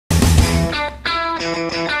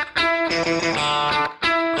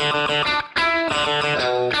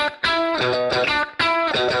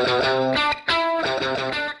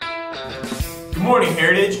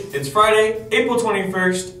Friday, April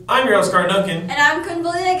 21st. I'm your host, Carter Duncan. And I'm Quinn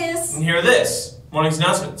Villegas. And here are this morning's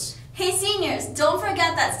announcements. Hey seniors, don't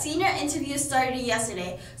forget that senior interview started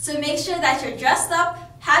yesterday, so make sure that you're dressed up,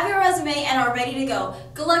 have your resume, and are ready to go.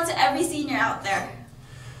 Good luck to every senior out there.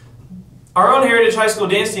 Our own Heritage High School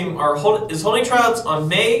dance team is holding tryouts on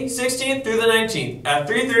May 16th through the 19th at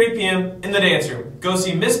 3:30 p.m. in the dance room. Go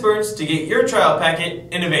see Miss Burns to get your tryout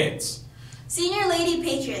packet in advance. Senior Lady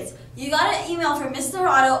Patriots, you got an email from Ms.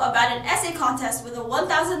 Dorado about an essay contest with a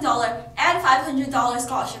 $1,000 and $500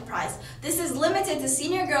 scholarship prize. This is limited to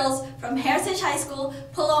senior girls from Heritage High School,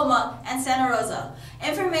 Paloma, and Santa Rosa.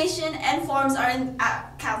 Information and forms are in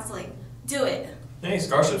counseling. Do it. Hey,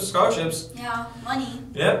 scholarships. Yeah, money.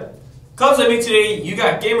 Yep. Clubs I meet today, you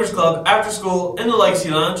got Gamers Club after school in the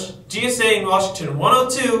Legacy Lounge, GSA in Washington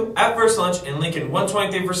 102 at first lunch, and Lincoln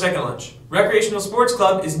 123 for second lunch. Recreational Sports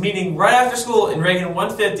Club is meeting right after school in Reagan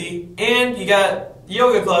 150, and you got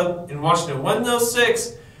Yoga Club in Washington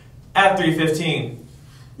 106 at 3:15.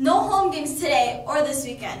 No home games today or this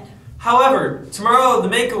weekend. However, tomorrow the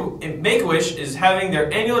Make-A-Wish is having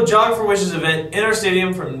their annual Jog for Wishes event in our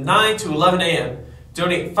stadium from 9 to 11 a.m.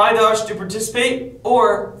 Donate $5 to participate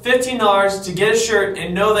or $15 to get a shirt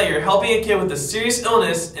and know that you're helping a kid with a serious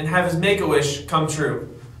illness and have his Make-A-Wish come true.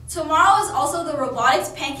 Tomorrow is also the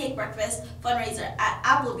Robotics Pancake Breakfast fundraiser at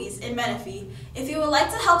Applebee's in Menifee. If you would like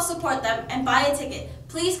to help support them and buy a ticket,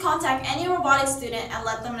 please contact any robotics student and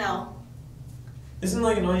let them know. Isn't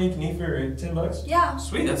like an all-you-can-eat for $10? Yeah.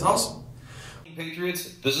 Sweet, that's awesome.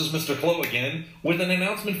 Patriots, this is Mr. Clow again with an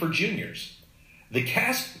announcement for juniors. The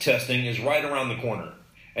CAST testing is right around the corner,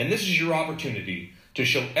 and this is your opportunity to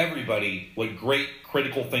show everybody what great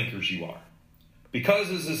critical thinkers you are. Because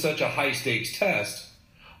this is such a high-stakes test,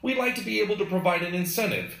 we'd like to be able to provide an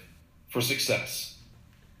incentive for success.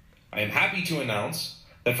 I am happy to announce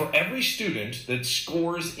that for every student that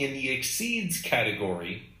scores in the exceeds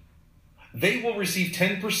category, they will receive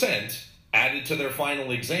 10% added to their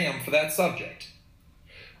final exam for that subject.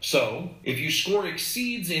 So, if you score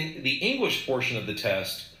exceeds in the English portion of the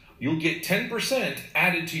test, you'll get 10%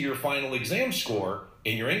 added to your final exam score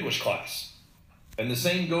in your English class. And the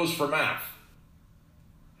same goes for math.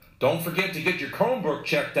 Don't forget to get your Chromebook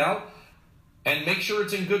checked out and make sure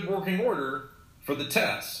it's in good working order for the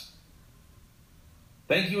test.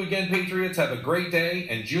 Thank you again, Patriots. Have a great day.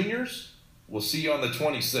 And juniors, we'll see you on the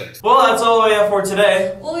 26th. Well, that's all we have for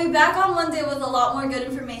today. We'll be back on Monday with a lot more good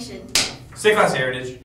information. Stay classy, Heritage.